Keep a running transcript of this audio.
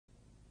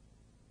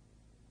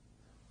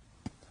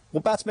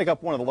Well, bats make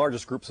up one of the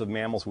largest groups of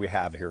mammals we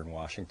have here in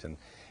Washington.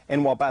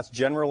 And while bats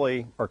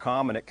generally are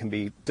common, it can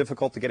be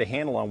difficult to get a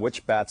handle on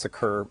which bats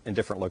occur in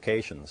different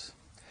locations.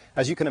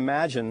 As you can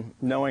imagine,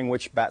 knowing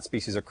which bat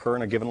species occur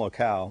in a given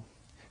locale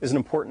is an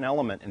important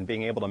element in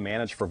being able to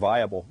manage for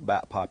viable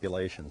bat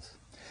populations.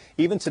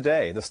 Even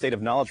today, the state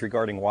of knowledge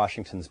regarding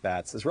Washington's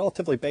bats is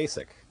relatively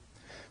basic.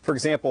 For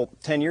example,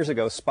 10 years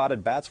ago,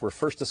 spotted bats were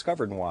first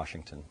discovered in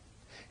Washington.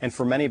 And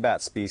for many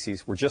bat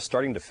species, we're just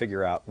starting to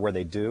figure out where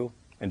they do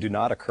and do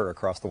not occur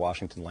across the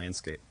Washington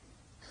landscape.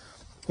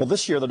 Well,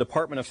 this year, the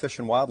Department of Fish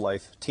and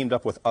Wildlife teamed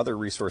up with other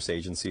resource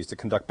agencies to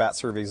conduct bat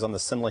surveys on the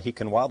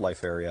Sinlahekin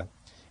wildlife area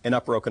in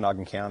Upper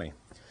Okanogan County.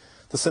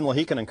 The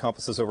Sinlahekin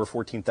encompasses over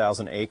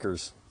 14,000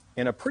 acres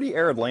in a pretty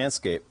arid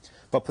landscape,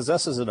 but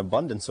possesses an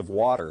abundance of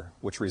water,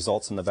 which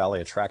results in the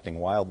valley attracting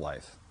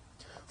wildlife.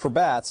 For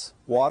bats,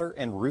 water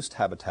and roost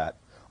habitat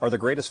are the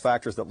greatest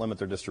factors that limit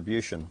their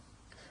distribution.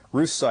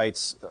 Roost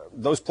sites,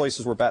 those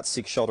places where bats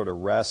seek shelter to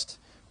rest,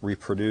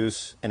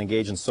 reproduce, and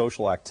engage in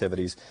social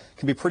activities,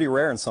 can be pretty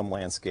rare in some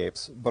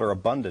landscapes, but are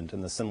abundant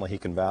in the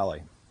Sinlahekin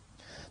Valley.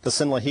 The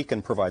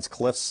Sinlahekin provides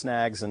cliffs,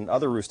 snags, and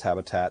other roost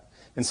habitat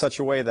in such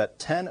a way that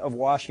 10 of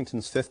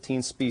Washington's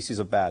 15 species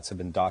of bats have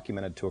been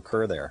documented to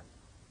occur there.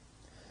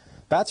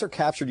 Bats are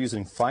captured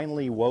using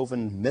finely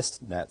woven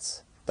mist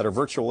nets that are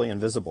virtually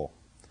invisible.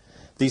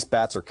 These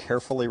bats are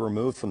carefully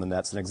removed from the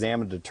nets and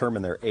examined to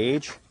determine their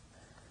age,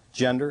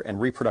 gender,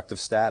 and reproductive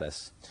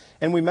status.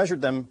 And we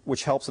measured them,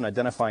 which helps in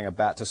identifying a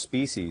bat to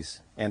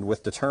species and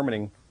with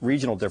determining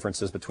regional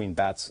differences between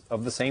bats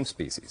of the same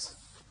species.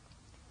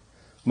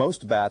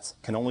 Most bats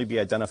can only be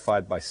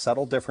identified by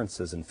subtle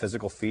differences in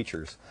physical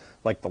features,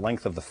 like the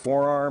length of the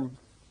forearm,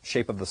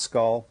 shape of the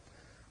skull,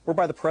 or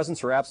by the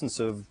presence or absence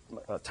of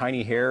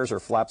tiny hairs or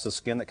flaps of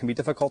skin that can be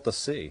difficult to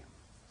see.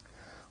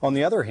 On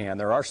the other hand,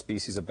 there are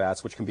species of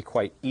bats which can be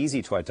quite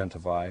easy to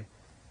identify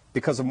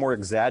because of more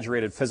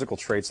exaggerated physical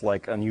traits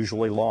like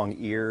unusually long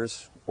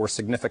ears or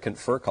significant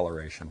fur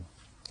coloration.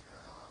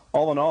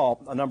 All in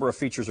all, a number of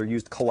features are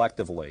used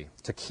collectively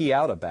to key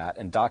out a bat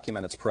and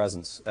document its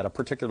presence at a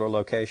particular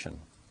location.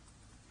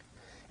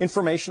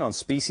 Information on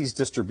species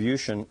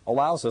distribution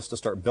allows us to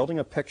start building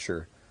a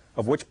picture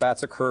of which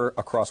bats occur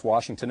across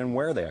Washington and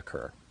where they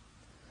occur.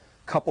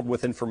 Coupled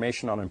with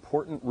information on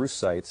important roost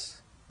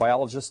sites,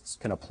 biologists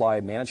can apply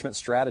management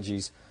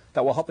strategies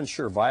that will help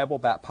ensure viable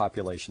bat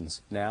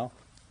populations now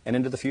and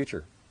into the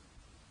future.